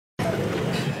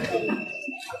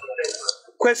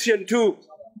Question 2,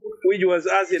 which was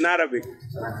asked in Arabic.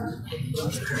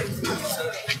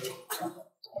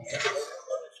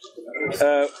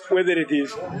 Whether it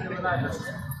is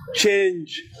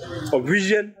change of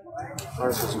vision,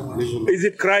 is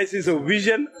it crisis of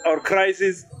vision or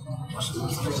crisis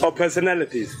of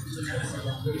personalities?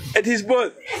 It is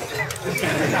both.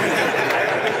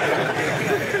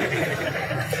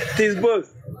 It is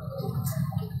both.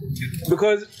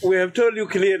 Because we have told you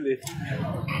clearly,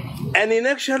 and in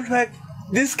actual fact,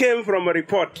 this came from a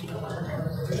report.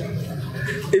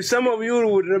 If some of you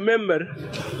would remember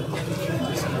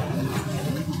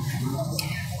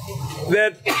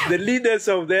that the leaders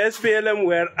of the SPLM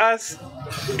were asked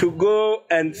to go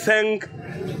and thank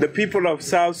the people of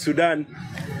South Sudan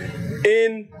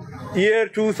in year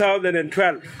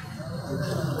 2012.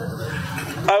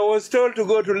 I was told to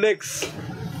go to Lakes.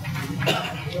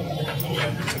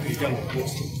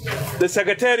 The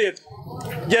Secretariat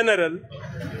General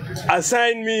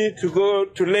assigned me to go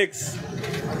to Lakes.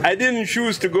 I didn't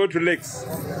choose to go to Lakes.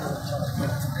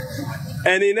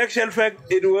 And in actual fact,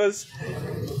 it was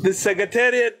the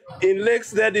Secretariat in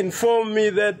Lakes that informed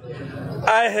me that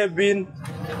I have been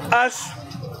asked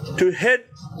to head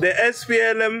the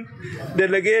SPLM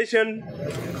delegation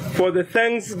for the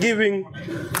Thanksgiving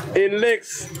in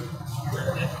Lakes.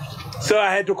 So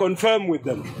I had to confirm with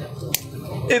them.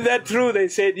 Is that true? They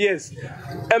said yes.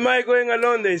 Am I going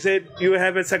alone? They said, you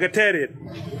have a secretariat.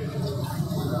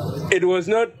 It was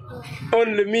not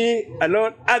only me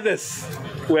alone, others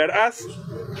were asked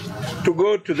to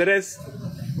go to the rest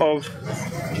of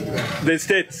the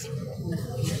states.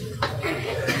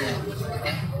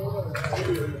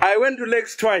 I went to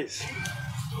Lakes twice.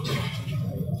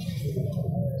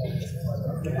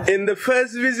 In the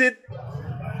first visit,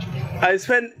 I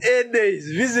spent 8 days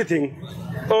visiting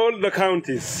all the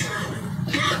counties.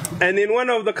 And in one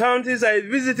of the counties, I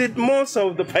visited most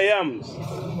of the Payams.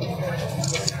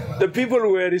 The people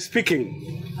were speaking.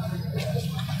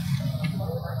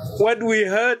 What we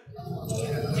heard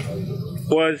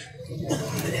was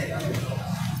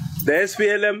the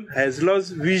SPLM has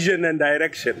lost vision and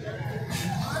direction.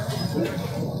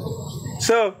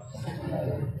 So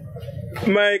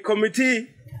my committee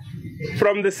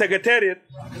from the Secretariat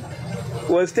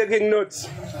was taking notes.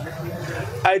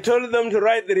 I told them to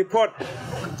write the report.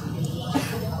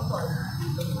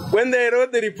 When they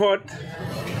wrote the report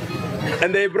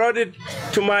and they brought it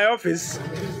to my office,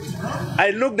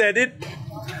 I looked at it.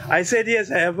 I said,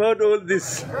 yes, I have heard all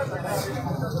this.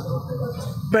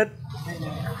 But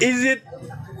is it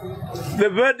the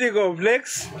verdict of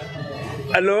Lakes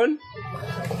alone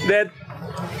that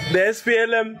the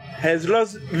SPLM has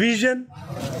lost vision?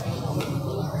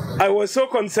 I was so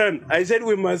concerned. I said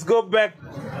we must go back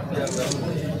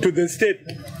to the state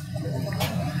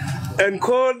and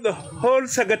call the whole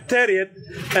Secretariat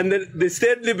and the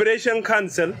State Liberation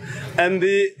Council and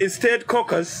the State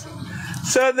Caucus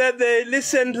so that they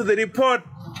listen to the report.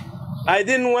 I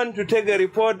didn't want to take a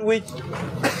report which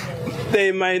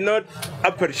they might not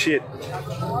appreciate.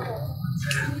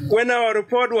 When our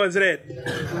report was read,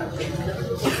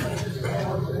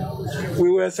 we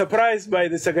were surprised by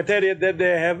the Secretariat that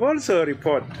they have also a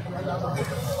report.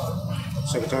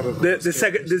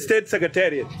 The State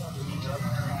Secretariat.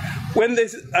 When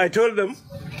I told them,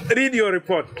 read your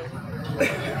report,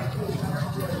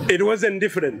 it wasn't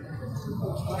different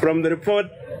from the report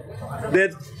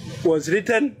that was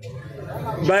written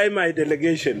by my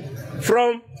delegation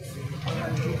from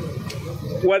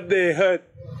what they heard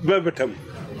verbatim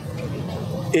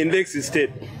in Lakes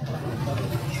State.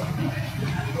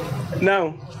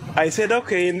 Now, I said,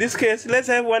 okay, in this case, let's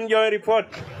have one joint report.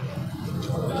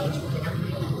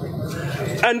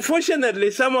 Unfortunately,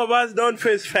 some of us don't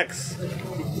face facts.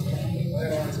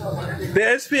 The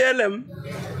SPLM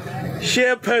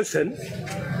chairperson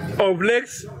of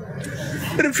Lakes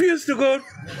refused to go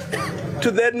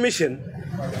to that mission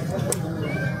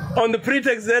on the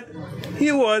pretext that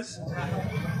he was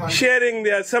chairing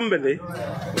the assembly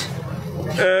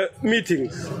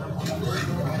meetings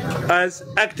as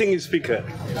acting speaker.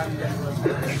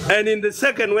 And in the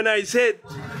second, when I said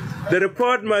the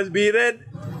report must be read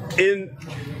in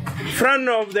front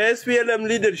of the SPLM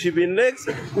leadership in Lakes,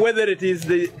 whether it is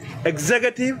the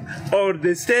executive or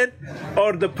the state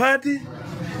or the party,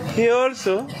 he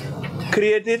also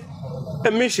created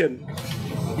a mission,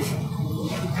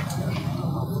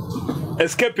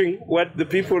 escaping what the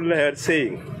people are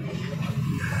saying.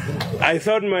 I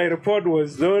thought my report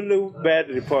was the only bad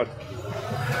report.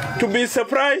 To be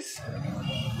surprised,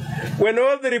 when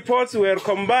all the reports were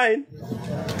combined,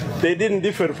 they didn't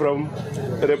differ from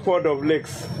the report of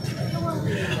Lakes.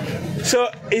 So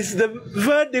it's the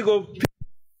verdict of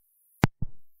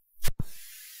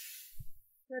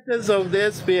status of the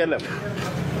SPLM.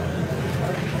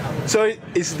 So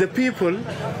it's the people,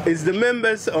 it's the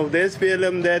members of the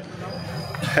SPLM that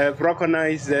have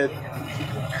recognized that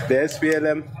the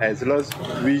SPLM has lost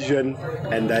vision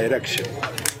and direction.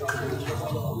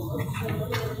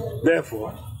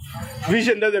 Therefore,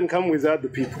 vision doesn't come without the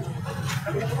people.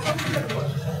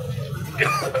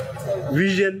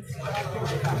 Vision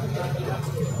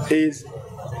is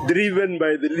driven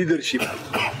by the leadership,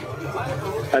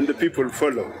 and the people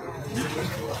follow.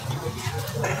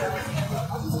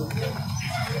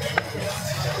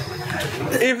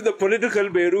 If the political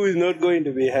bureau is not going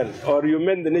to be held, or you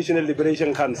meant the National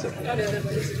Liberation Council?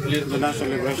 The National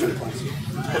Liberation Council.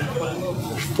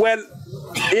 Well,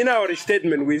 in our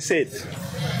statement we said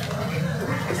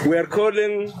we are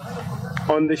calling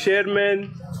on the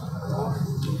chairman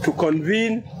to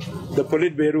convene the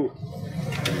Politburo.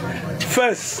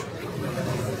 First,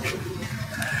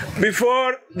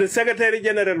 before the Secretary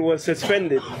General was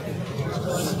suspended,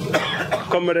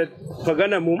 Comrade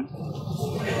Paganamum,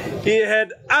 he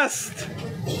had asked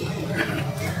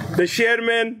the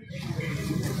chairman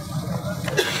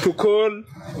to call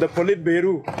the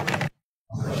Politburo.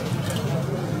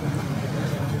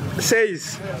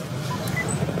 Says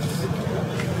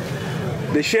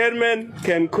the chairman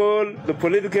can call the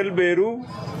political bureau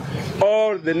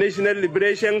or the National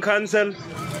Liberation Council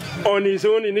on his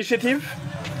own initiative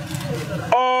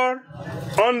or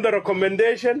on the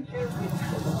recommendation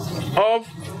of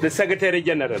the Secretary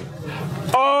General,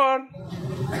 or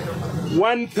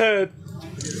 1/3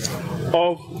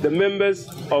 of the members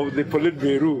of the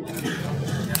Politburo,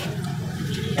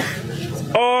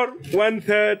 or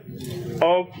 1/3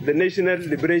 of the National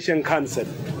Liberation Council,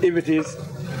 if it is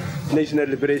National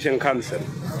Liberation Council.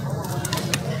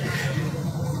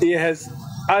 He has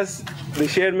asked the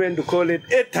chairman to call it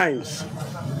 8 times.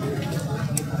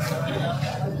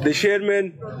 The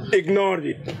chairman ignored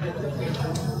it.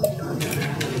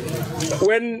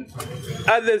 When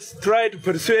others tried to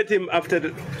persuade him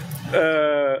after,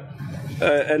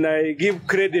 and I give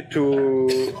credit to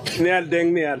Nial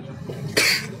Deng Nial,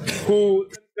 who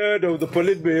 1/3 of the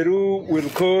Politburo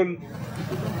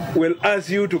will ask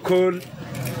you to call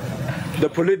the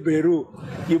Politburo.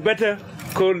 You better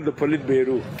call the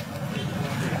Politburo.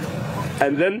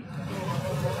 And then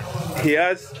he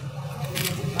asked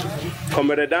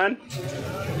Comrade Dan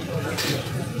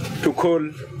to call,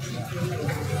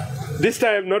 this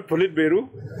time not Politburo,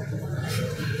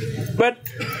 but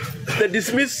the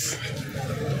dismissed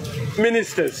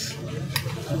ministers.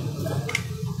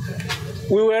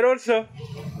 We were also,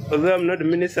 although I'm not a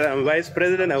minister, I'm vice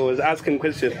president, I was asking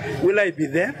questions. Will I be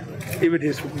there if it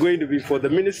is going to be for the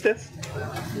ministers?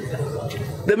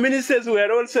 The ministers were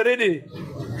also ready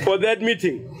for that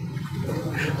meeting.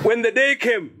 When the day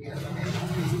came,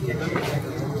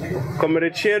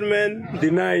 Comrade Chairman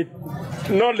denied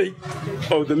knowledge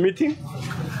of the meeting,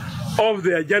 of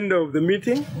the agenda of the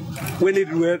meeting, when it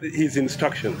were his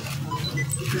instructions.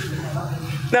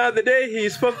 Now, the day he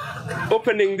spoke,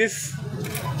 opening this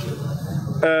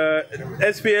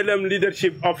SPLM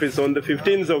leadership office on the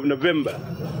 15th of November,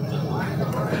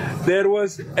 there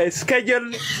was a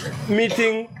scheduled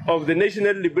meeting of the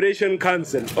National Liberation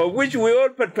Council, of which we all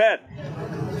prepared.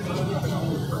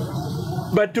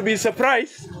 But to be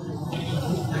surprised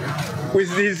with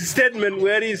his statement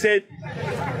where he said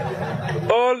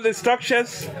all the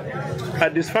structures are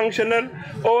dysfunctional,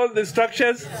 all the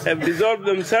structures have dissolved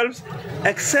themselves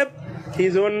except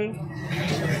his own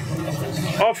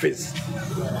office.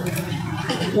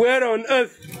 Where on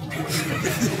earth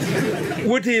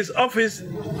would his office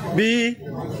be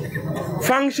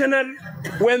functional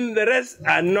when the rest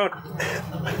are not?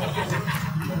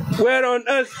 Where on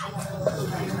earth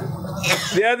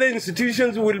the other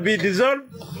institutions will be dissolved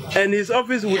and his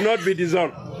office will not be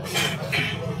dissolved?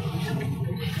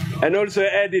 And also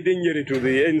added injury to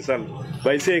the insult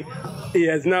by saying he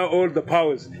has now all the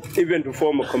powers even to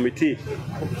form a committee.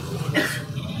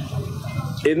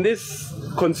 In this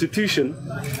constitution,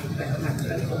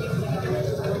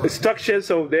 the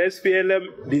structures of the SPLM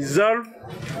dissolve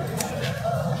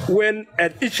when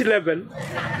at each level,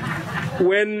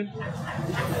 when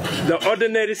the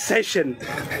ordinary session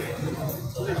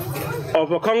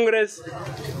of a Congress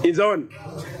is on,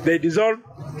 they dissolve.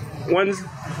 Once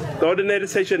the ordinary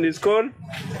session is called,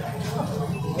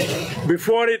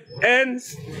 before it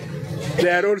ends, they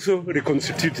are also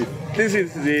reconstituted. This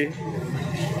is the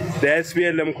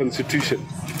SPLM constitution.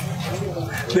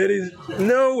 There is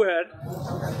nowhere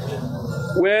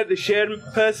where the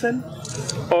chairperson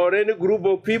or any group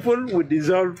of people would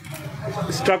dissolve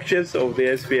structures of the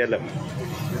SPLM.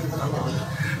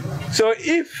 So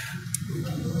if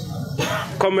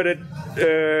Comrade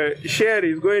Machar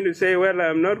is going to say, well,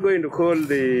 I'm not going to call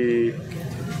the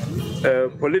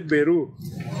Politburo.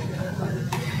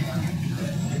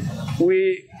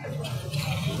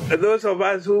 Those of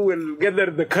us who will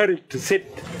gather the courage to sit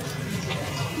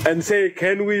and say,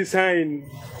 can we sign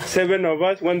 7 of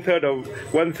us? One third of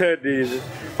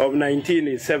 19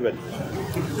 is 7.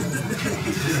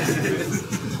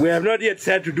 We have not yet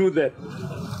said to do that.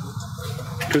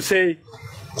 To say,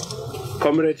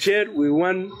 Comrade Chair, we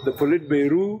want the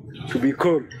Politburo to be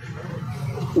called.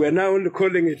 We are now only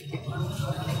calling it,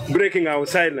 breaking our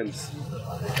silence.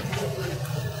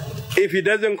 If he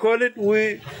doesn't call it,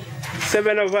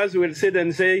 7 of us will sit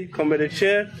and say, Comrade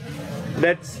Chair,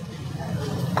 let's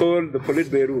call the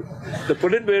Politburo. The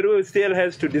Politburo still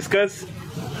has to discuss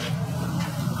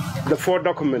the 4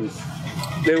 documents.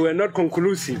 They were not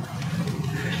conclusive.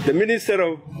 The Minister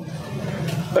of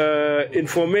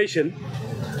Information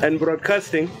and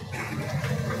Broadcasting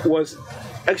was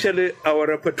actually our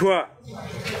repertoire.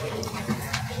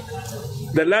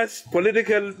 The last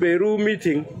political Bureau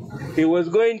meeting, he was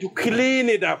going to clean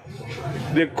it up,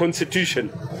 the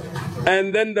Constitution,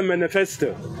 and then the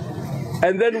manifesto.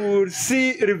 And then we will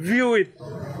review it.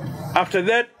 After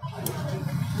that,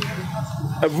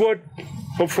 a vote,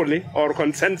 hopefully, or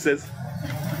consensus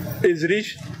is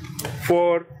reached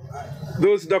for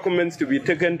those documents to be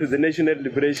taken to the National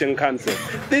Liberation Council.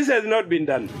 This has not been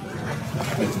done.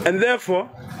 And therefore,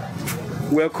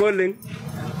 we are calling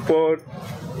for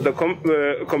the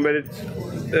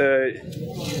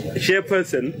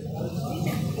chairperson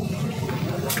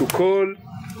to call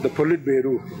the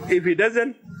Politburo. If he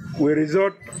doesn't, we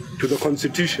resort to the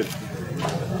Constitution.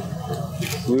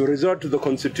 We resort to the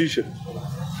Constitution.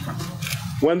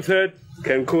 1/3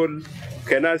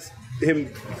 can ask him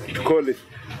to call it.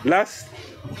 Last,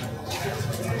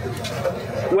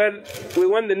 well, we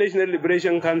want the National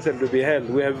Liberation Council to be held.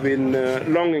 We have been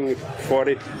longing for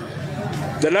it.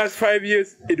 The last 5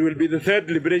 years, it will be the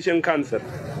 3rd Liberation Council,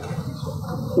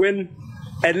 when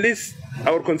at least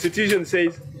our Constitution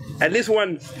says at least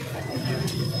once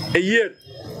a year.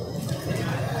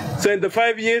 So in the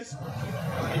 5 years,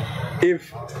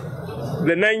 if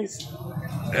the 9th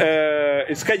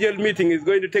scheduled meeting is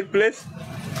going to take place,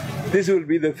 this will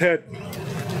be the 3rd.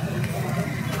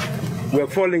 We're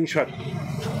falling short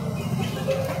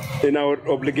in our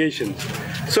obligations.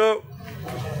 So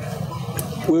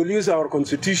we'll use our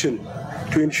Constitution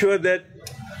to ensure that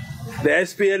the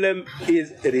SPLM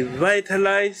is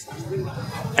revitalized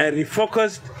and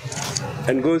refocused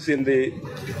and goes in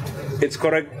its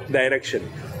correct direction.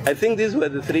 I think these were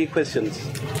the 3 questions.